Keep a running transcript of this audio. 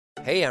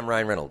Hey, I'm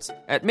Ryan Reynolds.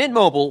 At Mint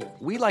Mobile,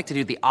 we like to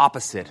do the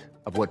opposite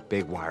of what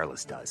Big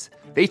Wireless does.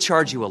 They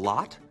charge you a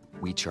lot,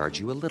 we charge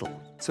you a little.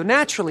 So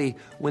naturally,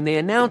 when they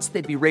announced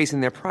they'd be raising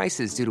their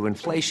prices due to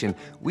inflation,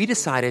 we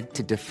decided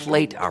to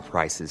deflate our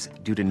prices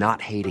due to not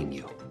hating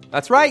you.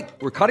 That's right.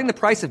 We're cutting the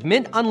price of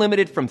Mint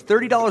Unlimited from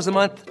 $30 a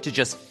month to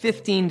just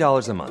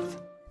 $15 a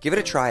month. Give it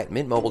a try at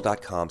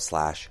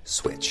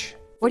mintmobile.com/switch.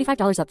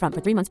 $45 up front for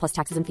 3 months plus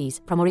taxes and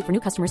fees. Promo rate for new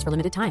customers for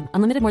limited time.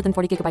 Unlimited more than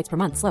 40 gigabytes per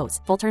month. Slows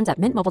full terms at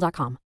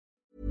mintmobile.com.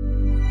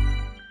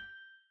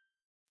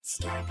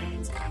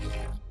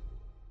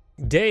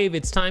 Dave,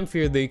 it's time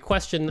for the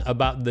question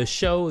about the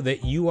show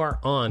that you are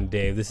on,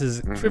 Dave. This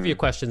is trivia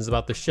questions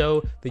about the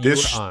show that you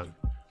were on.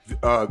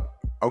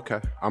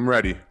 Okay, I'm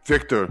ready.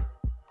 Victor.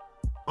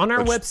 On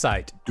our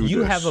website,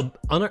 you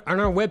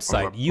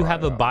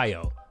have a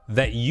bio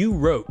that you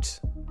wrote.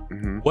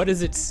 What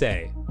does it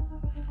say?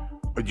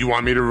 Do you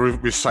want me to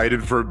recite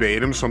it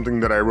verbatim, something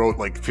that I wrote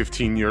like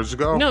 15 years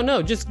ago?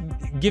 No, just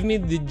give me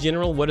the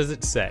general, what does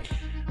it say?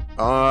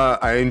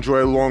 I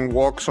enjoy long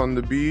walks on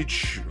the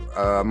beach.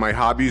 My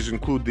hobbies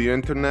include the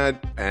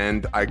internet,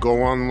 and I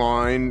go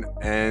online,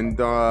 and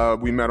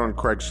we met on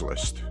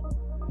Craigslist.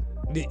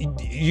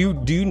 You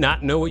do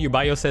not know what your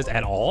bio says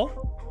at all?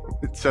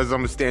 It says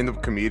I'm a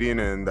stand-up comedian,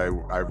 and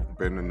I've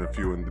been in a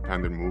few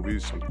independent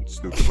movies, something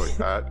stupid like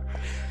that.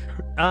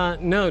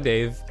 No,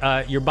 Dave.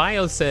 Your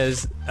bio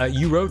says,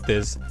 you wrote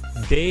this,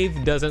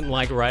 Dave doesn't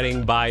like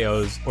writing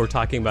bios or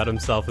talking about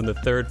himself in the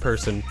third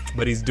person,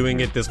 but he's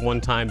doing it this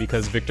one time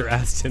because Victor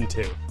asked him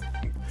to.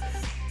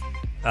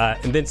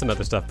 And then some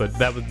other stuff, but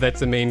that's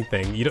the main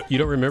thing. You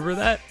don't remember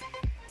that?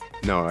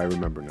 No, I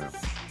remember now.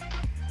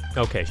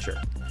 Okay, sure.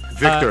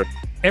 Victor.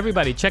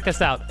 Everybody, check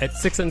us out at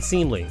Six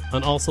Unseemly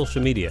on all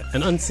social media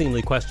and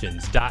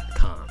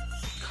unseemlyquestions.com.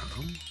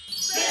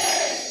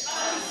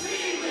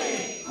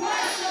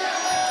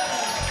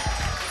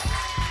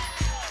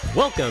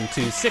 Welcome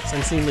to Six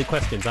Unseemly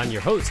Questions. I'm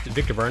your host,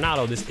 Victor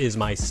Varnado. This is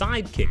my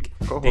sidekick,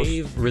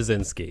 Dave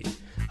Rosinski.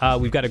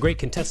 We've got a great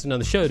contestant on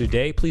the show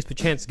today. Please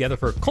put your hands together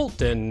for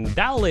Colton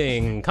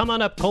Dowling. Come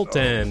on up,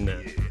 Colton.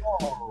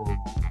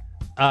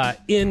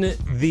 In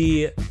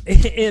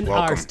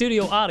our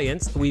studio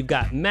audience, we've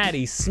got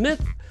Maddie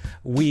Smith.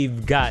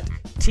 We've got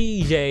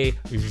TJ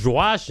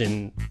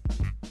Joachim.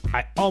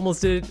 I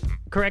almost did it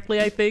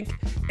correctly, I think.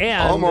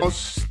 And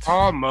Almost.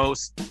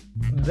 Almost.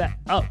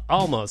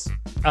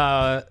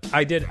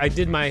 I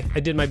did my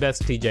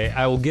best, TJ.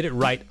 I will get it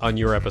right on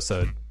your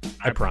episode.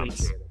 I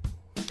promise.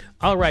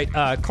 All right,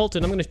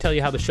 Colton, I'm going to tell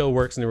you how the show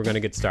works, and then we're going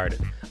to get started.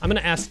 I'm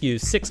going to ask you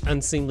 6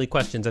 unseemly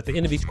questions. At the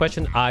end of each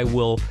question, I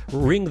will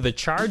ring the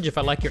charge if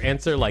I like your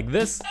answer like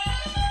this.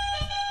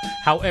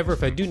 However,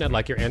 if I do not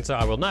like your answer,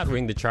 I will not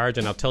ring the charge,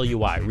 and I'll tell you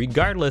why.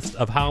 Regardless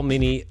of how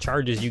many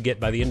charges you get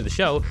by the end of the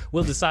show,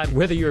 we'll decide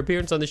whether your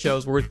appearance on the show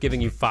is worth giving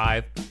you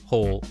 $5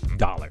 whole.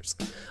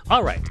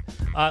 All right,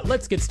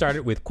 let's get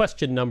started with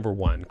question number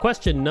 1.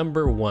 Question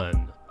number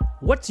 1.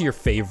 What's your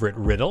favorite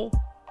riddle?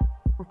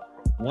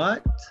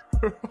 What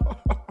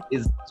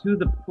is to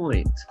the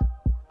point,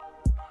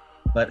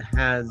 but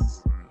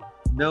has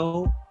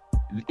no...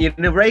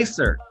 An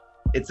eraser.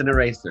 It's an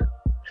eraser.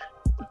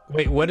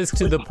 Wait, what is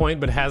to the point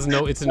but has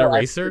no... It's an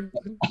eraser?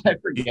 I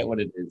forget what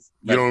it is.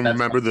 You don't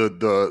remember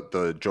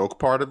the joke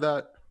part of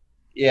that?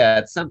 Yeah,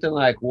 it's something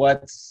like,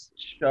 what's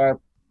sharp,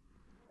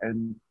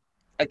 and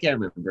I can't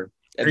remember.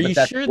 Are you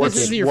sure this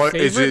is your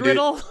favorite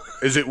riddle?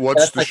 Is it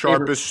what's the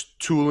sharpest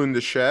tool in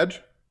the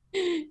shed?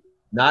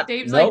 Not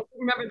Dave's nope.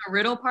 remember the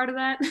riddle part of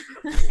that?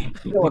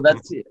 No,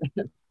 that's it.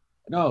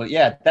 No,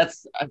 yeah,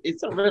 it's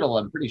a riddle,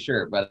 I'm pretty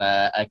sure, but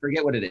I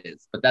forget what it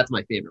is. But that's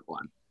my favorite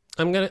one.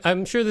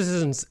 I'm sure this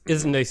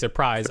isn't a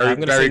surprise. Very, I'm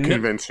gonna very say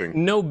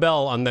convincing. No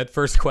bell on that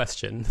first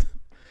question.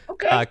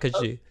 Okay.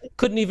 Because you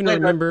couldn't even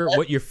remember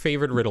what your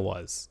favorite riddle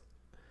was.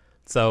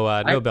 So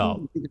no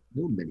bell. I don't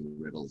know many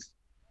riddles.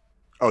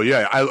 Oh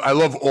yeah, I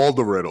love all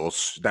the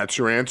riddles. That's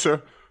your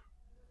answer?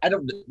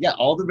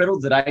 All the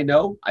riddles that I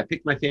know, I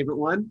picked my favorite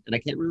one, and I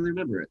can't really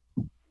remember it.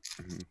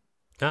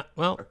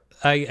 Well,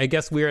 I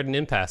guess we're at an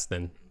impasse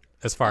then,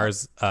 as far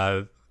as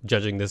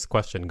judging this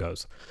question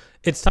goes.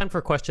 It's time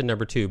for question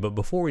number 2, but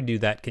before we do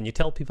that, can you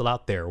tell people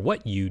out there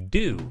what you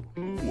do?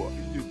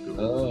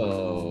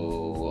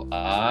 Oh,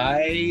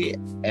 I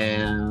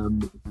am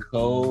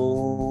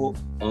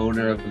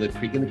co-owner of the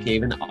Creek and the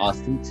Cave in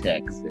Austin,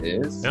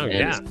 Texas. Oh,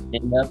 yeah.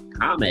 Stand-up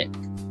comic.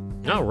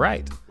 All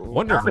right.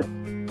 Wonderful.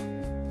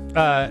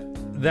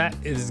 That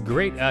is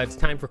great. It's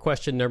time for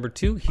question number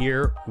 2.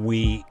 Here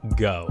we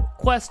go.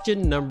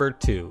 Question number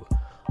 2.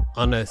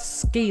 On a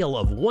scale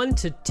of 1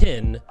 to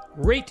 10,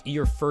 rate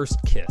your first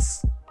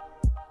kiss.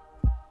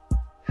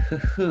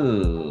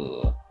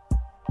 I'm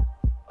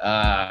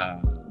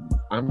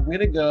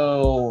gonna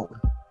go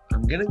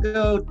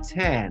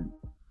 10.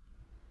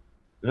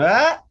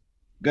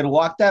 Gonna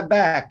walk that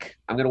back.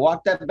 I'm gonna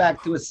walk that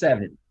back to a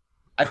 7.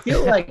 I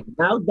feel like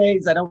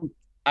nowadays I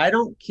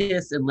don't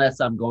kiss unless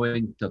I'm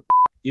going to,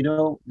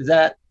 does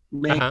that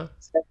make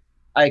sense?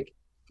 Like,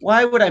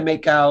 why would I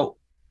make out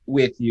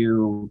with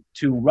you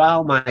to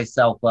rile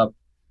myself up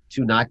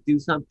to not do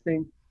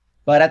something.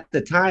 But at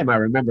the time, I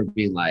remember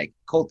being like,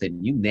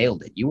 Colton, you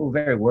nailed it. You were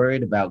very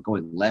worried about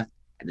going left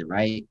and then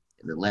right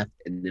and then left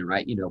and then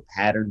right,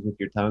 patterns with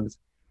your tongues.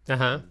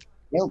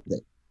 Nailed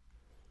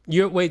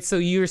it. So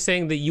you're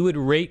saying that you would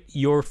rate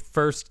your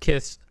first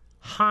kiss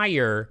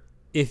higher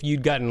if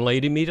you'd gotten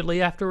laid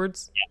immediately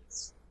afterwards?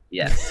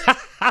 Yes.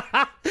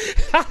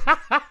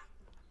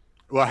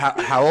 Well,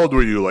 how old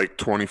were you? Like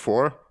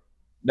 24?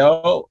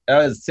 No, that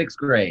was 6th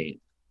grade.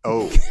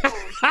 Oh.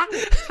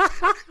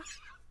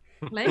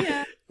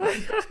 Leia.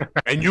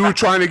 And you were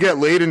trying to get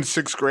laid in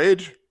 6th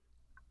grade?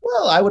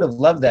 Well, I would have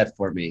loved that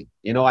for me.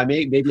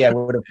 Maybe I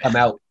would have come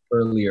out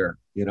earlier,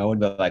 and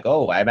be like,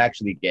 oh, I'm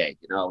actually gay.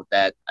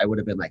 That I would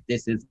have been like,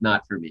 this is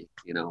not for me,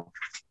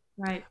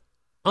 Right.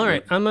 All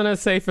right, I'm going to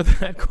say for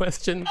that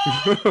question,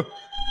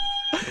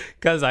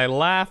 because I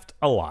laughed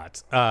a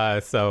lot.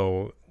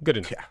 So good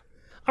enough. Yeah.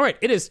 All right,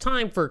 it is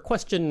time for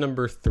question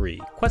number 3.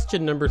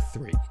 Question number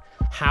 3.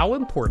 How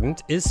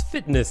important is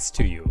fitness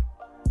to you?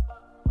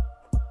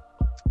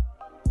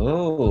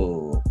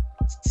 Oh,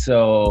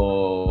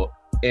 so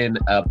in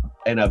a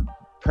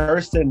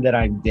person that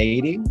I'm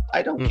dating,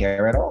 I don't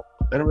care at all.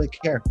 I don't really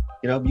care.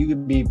 You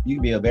can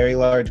be a very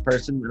large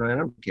person, and I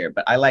don't care.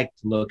 But I like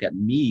to look at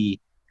me,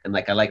 and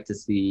I like to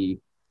see,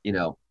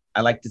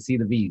 I like to see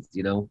the V's.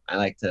 I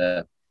like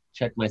to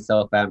check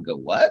myself out and go,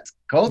 what,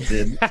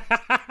 Colton?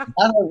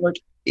 That work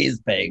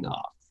is paying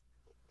off.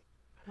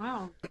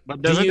 Wow.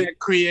 But doesn't it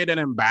create an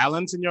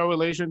imbalance in your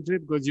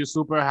relationship because you're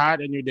super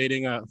hot and you're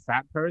dating a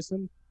fat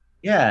person?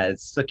 Yeah,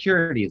 it's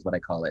security is what I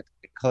call it.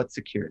 I call it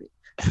security.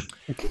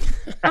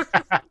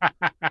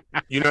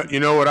 You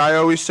know what I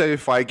always say?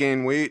 If I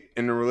gain weight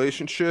in a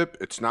relationship,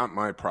 it's not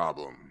my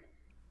problem.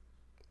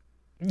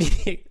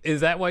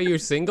 Is that why you're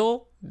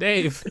single,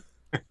 Dave?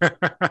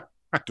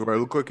 Do I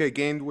look like I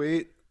gained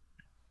weight?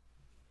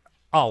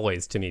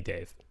 Always to me,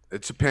 Dave.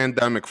 It's a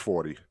pandemic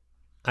 40.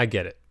 I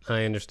get it.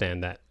 I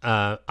understand that.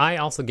 I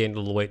also gained a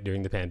little weight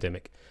during the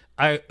pandemic.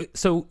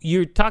 So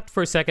you talked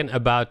for a second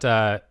about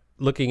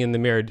looking in the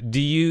mirror.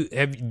 Do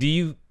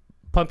you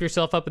pump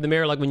yourself up in the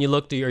mirror like when you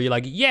look? Are you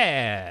like,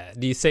 yeah?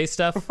 Do you say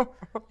stuff? Do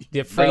you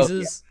have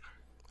phrases?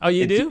 Oh,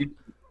 you do?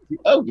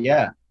 Oh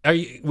yeah.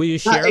 Will you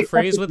share a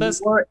phrase with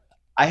us?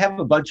 I have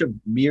a bunch of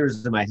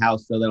mirrors in my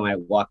house, so that when I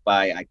walk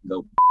by, I can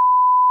go.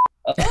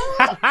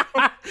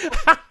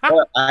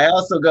 I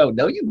also go,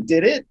 no, you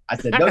didn't. I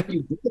said, no,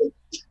 you didn't.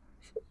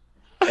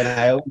 And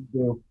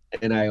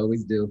I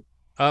always do.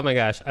 Oh my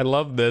gosh, I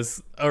love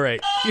this. All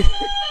right.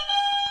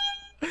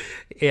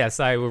 Yes,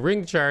 I will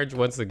ring charge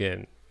once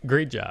again.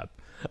 Great job.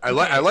 I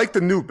like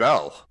the new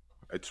bell.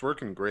 It's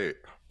working great.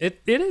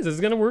 It is.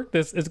 It's gonna work.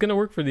 It's gonna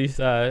work for these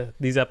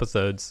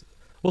episodes.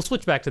 We'll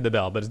switch back to the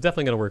bell, but it's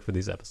definitely gonna work for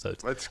these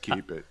episodes. Let's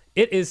keep it.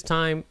 It is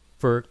time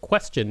for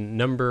question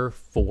number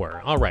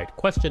 4. All right,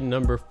 question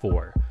number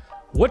 4.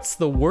 What's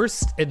the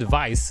worst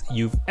advice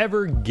you've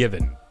ever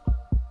given?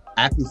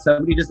 Actually,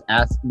 somebody just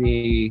asked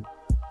me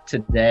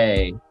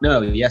yesterday,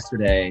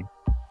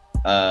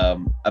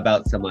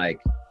 about some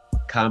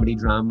comedy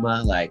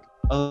drama,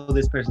 oh,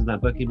 this person's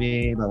not booking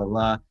me, blah, blah,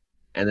 blah.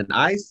 And then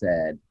I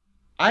said,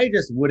 I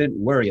just wouldn't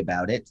worry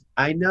about it.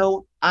 I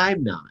know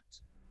I'm not.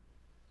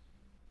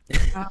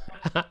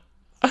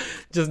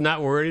 Just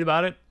not worried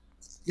about it?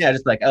 Yeah,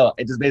 just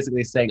it's just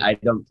basically saying I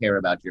don't care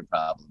about your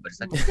problem. But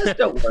it's just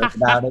don't worry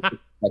about it.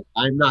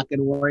 I'm not going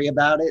to worry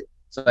about it.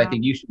 So I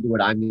think you should do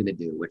what I'm going to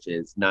do, which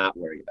is not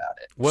worry about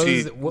it.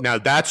 Now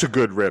that's a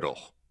good riddle.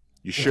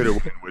 You should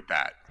have went with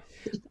that.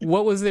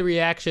 What was the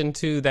reaction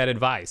to that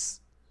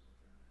advice?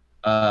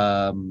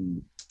 I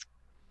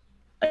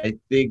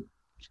think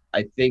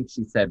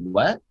she said,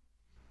 what?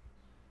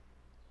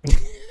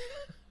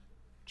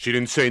 She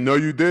didn't say, no,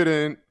 you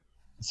didn't.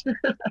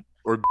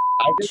 Or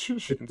she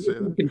didn't say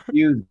that.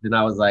 Confused, and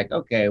I was like,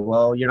 okay,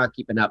 well, you're not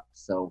keeping up,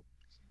 so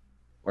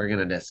we're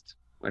just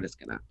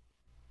gonna.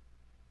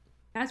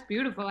 That's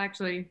beautiful,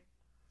 actually.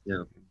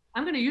 Yeah.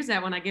 I'm gonna use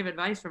that when I give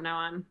advice from now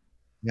on.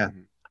 Yeah.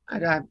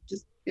 I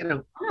just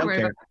don't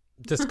care.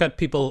 Just cut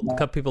people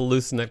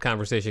loose in that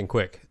conversation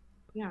quick.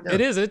 Yeah.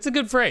 It's a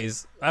good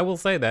phrase. I will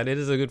say that. It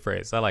is a good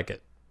phrase. I like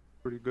it.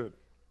 Pretty good.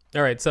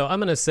 All right, so I'm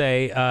going to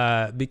say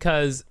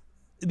because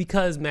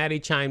Maddie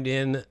chimed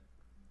in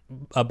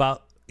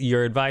about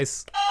your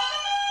advice,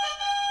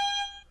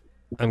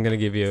 I'm going to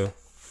give you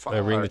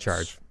a ring the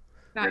charge.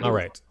 All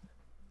right.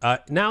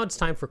 Now it's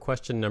time for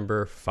question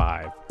number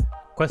 5.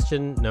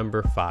 Question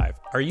number 5.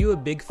 Are you a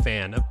big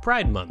fan of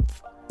Pride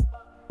Month?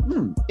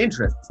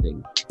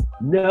 Interesting.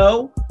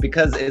 No,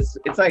 because it's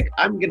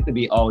I'm going to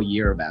be all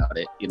year about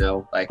it,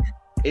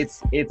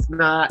 it's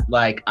not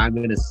like I'm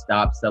going to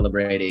stop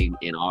celebrating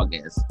in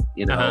August,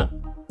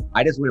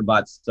 I just went and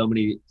bought so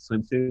many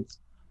swimsuits.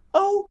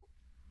 Oh,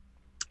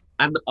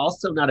 I'm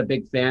also not a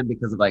big fan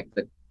because of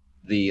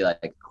the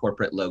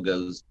corporate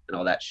logos and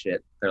all that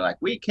shit. They're like,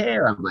 we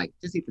care. I'm like,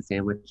 just eat the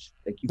sandwich.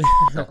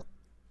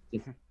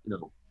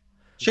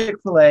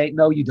 Chick-fil-A.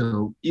 No, you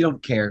don't. You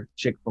don't care.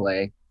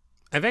 Chick-fil-A.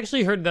 I've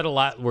actually heard that a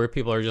lot where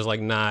people are just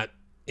not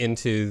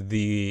into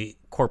the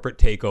corporate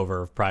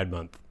takeover of Pride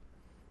Month.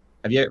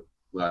 Have you?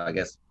 Well, I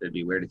guess it'd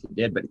be weird if you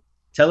did, but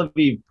Tel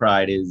Aviv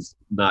Pride is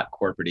not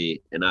corporate-y,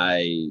 and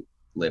I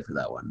live for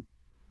that one.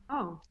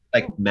 Oh.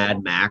 Like cool.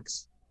 Mad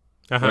Max,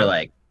 Uh-huh. where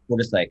like we'll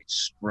just like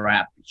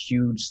strap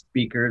huge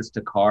speakers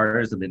to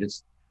cars and then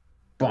it's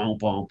boom,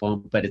 boom,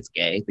 boom, but it's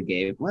gay. The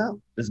gay.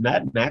 Well, is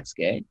Mad Max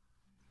gay?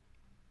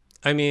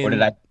 I mean, Or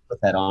did I put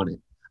that on it?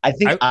 I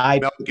think I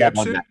Mel put that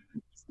on Gibson? that.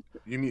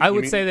 I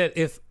would say that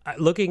if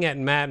looking at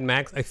Mad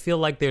Max, I feel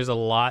like there's a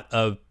lot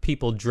of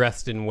people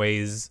dressed in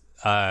ways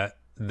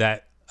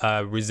that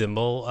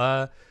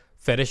resemble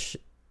fetish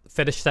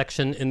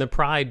section in the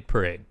Pride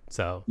Parade.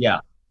 So Yeah.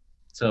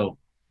 So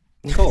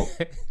cool.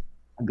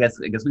 I guess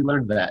we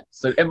learned that.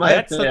 So in my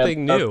That's opinion,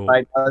 something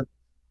new.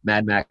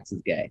 Mad Max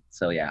is gay.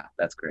 So yeah,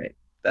 that's great.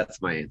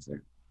 That's my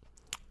answer.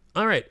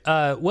 all right.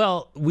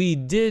 Well, we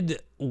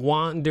did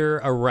wander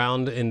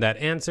around in that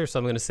answer, so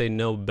I'm going to say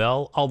no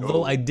Bell.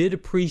 Although I did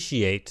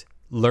appreciate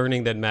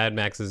learning that Mad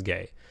Max is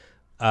gay,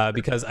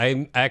 because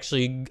I'm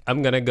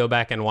going to go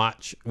back and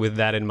watch with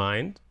that in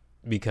mind,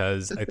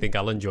 because I think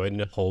I'll enjoy it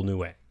in a whole new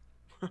way.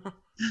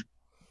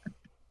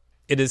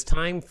 It is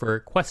time for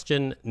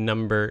question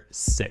number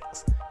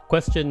 6.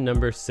 Question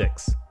number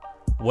 6.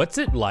 What's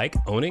it like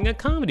owning a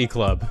comedy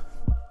club?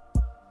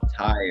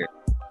 Tired.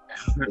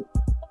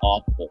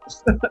 Awful.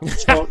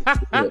 Don't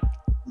do it.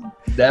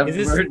 Never Is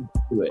this-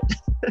 do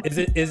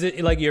it. Is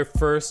it like your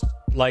first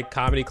like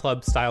comedy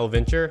club style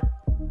venture?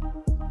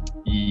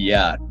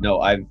 Yeah,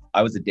 no,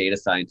 I was a data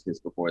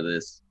scientist before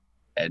this,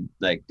 and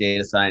like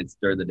data science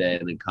during the day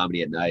and then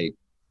comedy at night,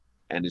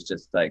 and it's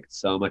just like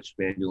so much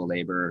manual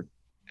labor,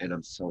 and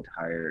I'm so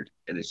tired,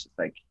 and it's just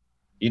like,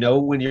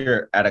 when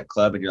you're at a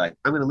club and you're like,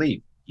 I'm gonna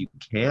leave, you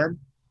can,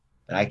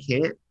 but I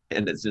can't,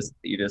 and it's just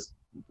you're just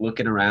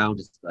looking around,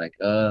 just like,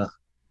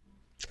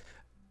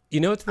 You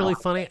know what's really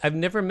funny? I've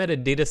never met a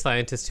data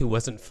scientist who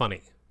wasn't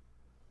funny.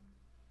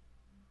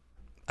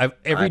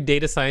 Every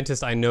data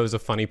scientist I know is a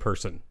funny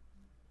person.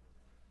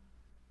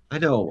 I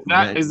know.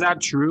 Is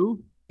that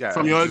true? Yeah,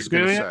 From I your was just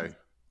gonna experience? say.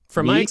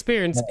 From my Me?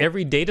 experience,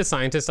 every data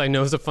scientist I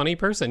know is a funny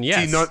person.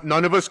 Yes. See,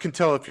 none of us can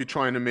tell if you're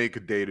trying to make a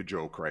data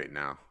joke right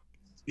now.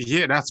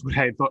 Yeah, that's what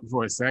I thought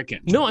for a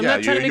second. No, I'm yeah,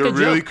 not trying to make you're a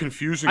really joke.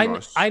 confusing I,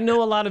 us. I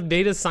know a lot of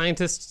data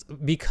scientists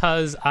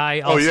because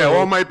I also... Oh yeah,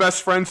 all my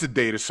best friends are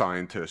data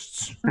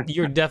scientists.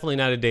 You're definitely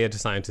not a data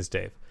scientist,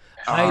 Dave.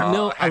 I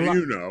know How do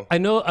you know? I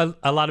know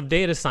a lot of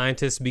data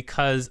scientists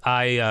because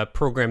I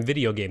program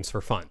video games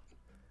for fun.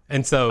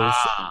 And so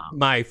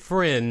my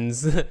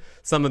friends,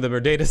 some of them are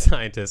data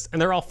scientists,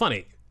 and they're all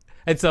funny.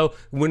 And so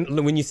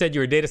when you said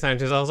you were a data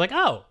scientist, I was like,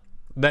 oh,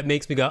 that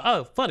makes me go,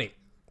 oh, funny.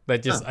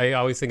 That just I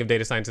always think of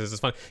data scientists as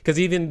funny because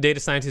even data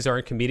scientists who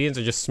aren't comedians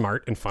are just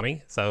smart and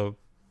funny. So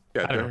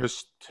Yeah, I don't they're know.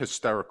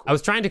 hysterical. I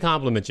was trying to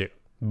compliment you,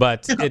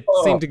 but it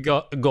seemed to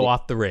go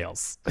off the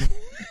rails.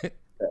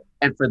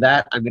 And for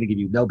that, I'm going to give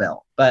you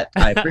Nobel, but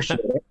I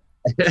appreciate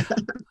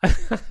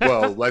it.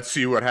 Well, let's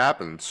see what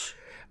happens.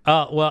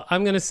 Well,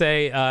 I'm going to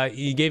say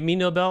you gave me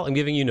Nobel. I'm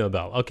giving you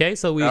Nobel. Okay,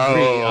 so we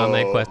agree on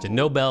that question.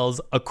 Nobels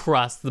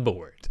across the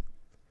board.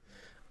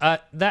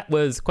 That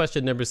was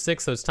question number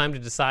 6, so it's time to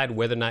decide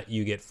whether or not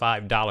you get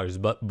 $5.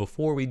 But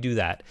before we do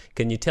that,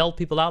 can you tell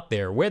people out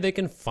there where they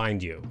can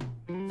find you?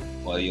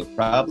 Well,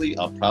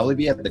 I'll probably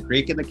be at the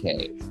creek in the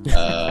cave.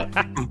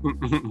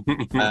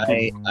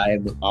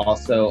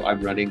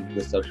 I'm running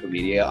the social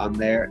media on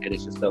there, and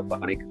it's just so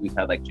funny because we've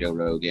had like Joe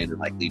Rogan and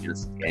like Legion of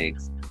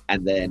Skanks,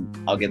 and then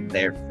I'll get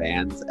their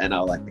fans and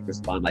I'll like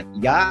respond like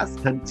 "Yas,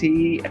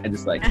 hunty," and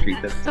just like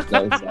treat them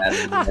so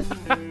sad.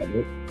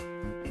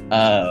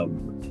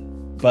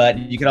 But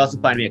you can also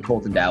find me at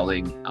Colton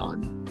Dowling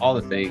on all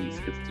the things,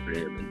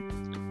 Instagram,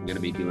 and I'm going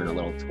to be doing a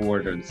little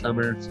tour during the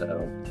summer,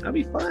 so that'll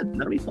be fun.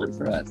 That'll be fun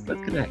for us.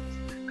 Let's connect.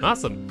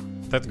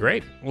 Awesome. That's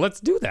great. Let's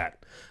do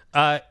that.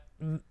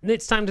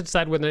 It's time to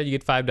decide whether or not you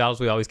get $5.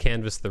 We always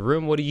canvass the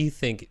room. What do you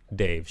think,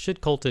 Dave? Should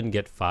Colton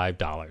get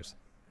 $5?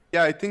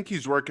 Yeah, I think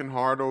he's working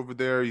hard over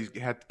there. He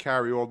had to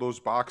carry all those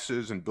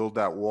boxes and build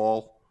that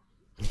wall.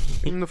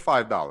 Give him the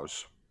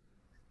 $5.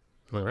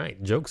 All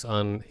right. Jokes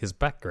on his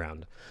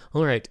background.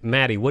 All right.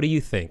 Maddie, what do you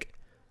think?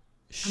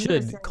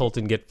 Should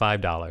Colton get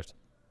 $5?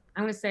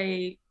 I'm going to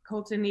say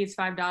Colton needs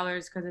 $5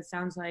 because it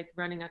sounds like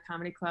running a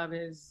comedy club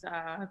is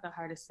the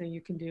hardest thing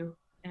you can do.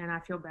 And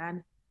I feel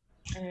bad.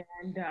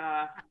 And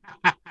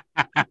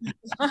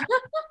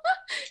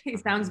he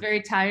sounds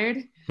very tired.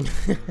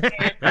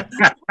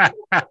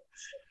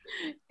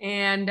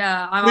 And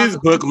I'm Please also,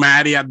 book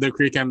Maddie at the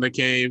creek and the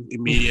cave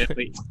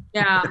immediately.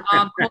 yeah,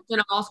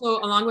 Colton, also,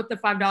 along with the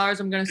 $5,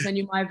 I'm going to send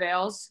you my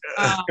veils.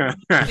 I'm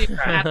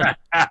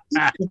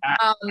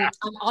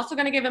also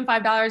going to give him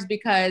 $5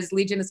 because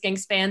Legion of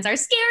Skanks fans are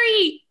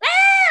scary.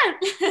 Ah!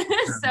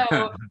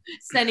 So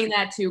sending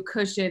that to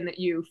cushion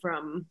you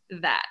from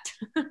that.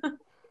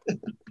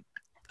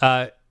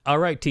 All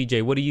right,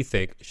 TJ, what do you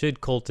think?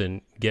 Should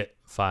Colton get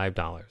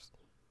 $5?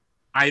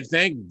 I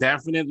think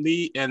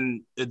definitely,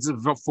 and it's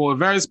for a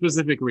very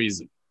specific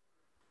reason.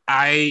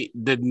 I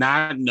did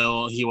not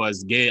know he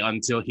was gay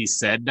until he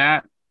said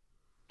that,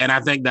 and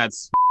I think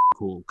that's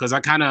cool because I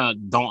kind of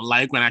don't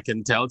like when I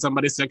can tell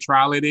somebody's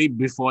sexuality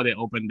before they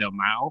open their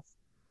mouth.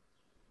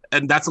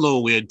 And that's a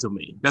little weird to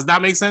me. Does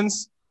that make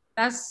sense?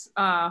 That's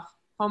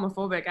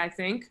homophobic, I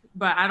think,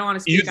 but I don't want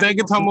to speak. You think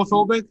it's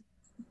homophobic?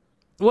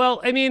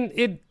 Well, I mean,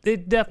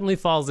 it definitely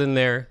falls in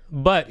there.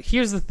 But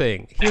here's the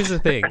thing.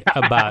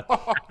 About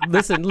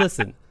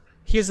listen.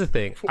 Here's the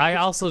thing. I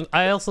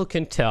also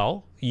can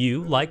tell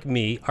you, like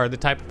me, are the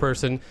type of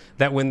person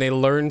that when they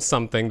learn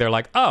something, they're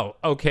like, "Oh,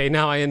 okay,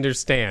 now I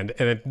understand,"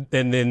 and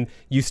then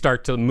you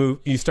start to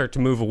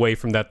move away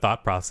from that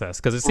thought process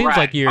because it seems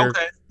like you're an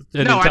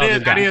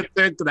intelligent guy. I didn't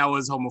think that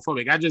was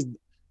homophobic. That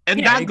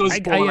goes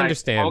for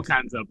understand. All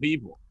kinds of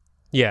people.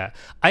 Yeah,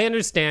 I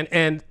understand,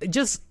 and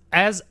just.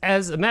 As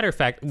a matter of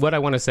fact, what I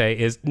want to say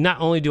is not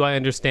only do I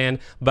understand,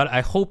 but I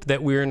hope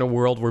that we're in a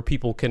world where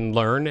people can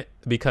learn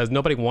because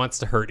nobody wants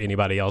to hurt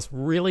anybody else,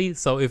 really.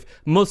 So if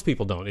most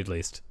people don't, at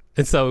least.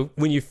 And so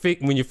when you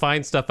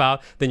find stuff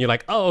out, then you're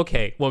like, oh,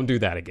 okay, won't do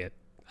that again.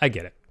 I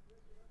get it.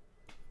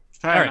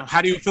 Fair enough.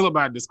 How do you feel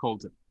about this,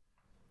 Colton?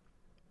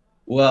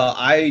 Well,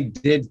 I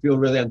did feel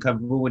really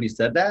uncomfortable when you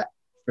said that,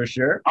 for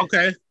sure.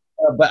 Okay.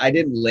 But I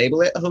didn't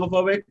label it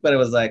homophobic, but it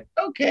was like,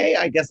 okay,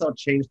 I guess I'll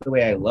change the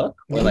way I look.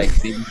 Or like,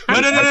 no.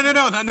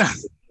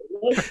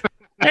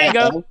 There you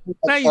go.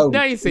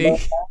 Now you see.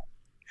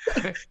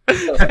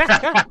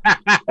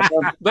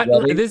 But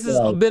this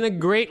has been a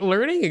great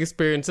learning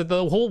experience that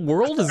the whole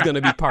world is going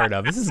to be part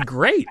of. This is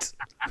great.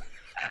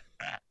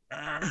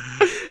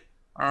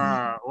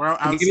 Well,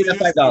 I'll give you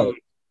the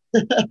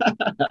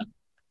 $5.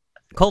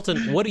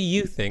 Colton, what do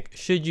you think?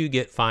 Should you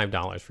get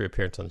 $5 for your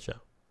appearance on the show?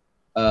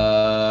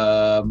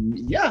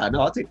 Yeah,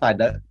 no, I'll take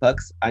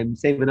 $5. I'm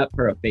saving up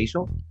for a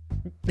facial.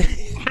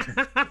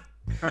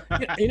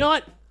 You know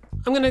what?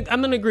 I'm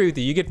gonna agree with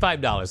you. You get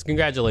 $5.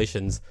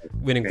 Congratulations,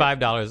 winning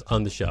 $5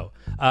 on the show.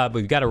 But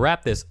we've got to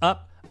wrap this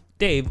up.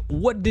 Dave,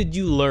 what did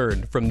you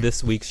learn from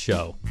this week's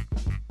show?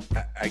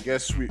 I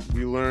guess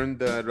we learned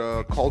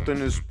that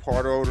Colton is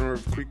part owner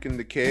of Creek in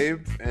the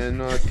Cave, and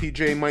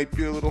TJ might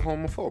be a little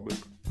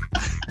homophobic.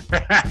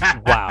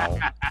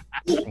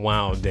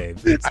 Wow,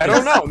 Dave. I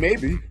don't know,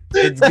 maybe.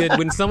 It's good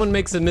when someone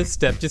makes a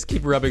misstep, just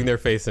keep rubbing their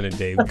face in it,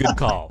 Dave. Good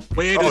call.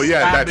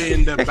 Stab me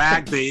in the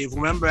back, Dave.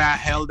 Remember I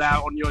held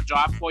out on your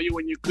job for you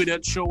when you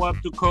couldn't show up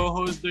to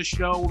co-host the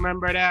show?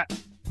 Remember that?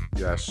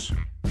 Yes.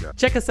 Yeah.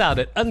 Check us out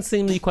at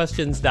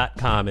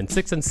unseemlyquestions.com and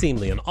Six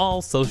Unseemly on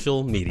all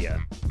social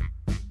media.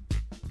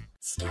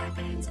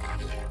 Starbane's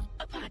Audio,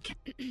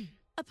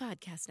 a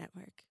podcast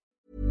network.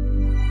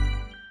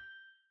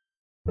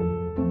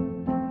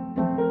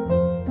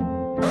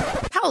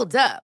 Hold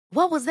up.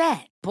 What was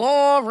that?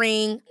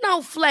 Boring.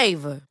 No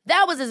flavor.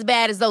 That was as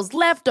bad as those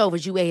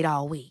leftovers you ate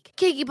all week.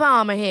 Keke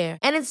Palmer here,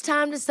 and it's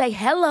time to say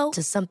hello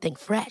to something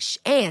fresh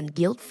and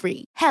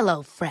guilt-free.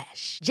 Hello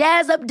Fresh.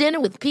 Jazz up dinner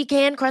with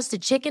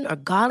pecan-crusted chicken or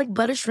garlic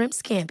butter shrimp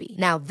scampi.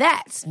 Now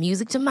that's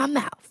music to my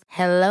mouth.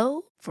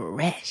 Hello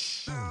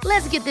Fresh.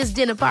 Let's get this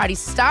dinner party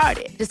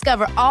started.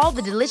 Discover all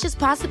the delicious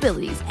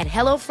possibilities at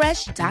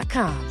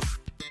HelloFresh.com.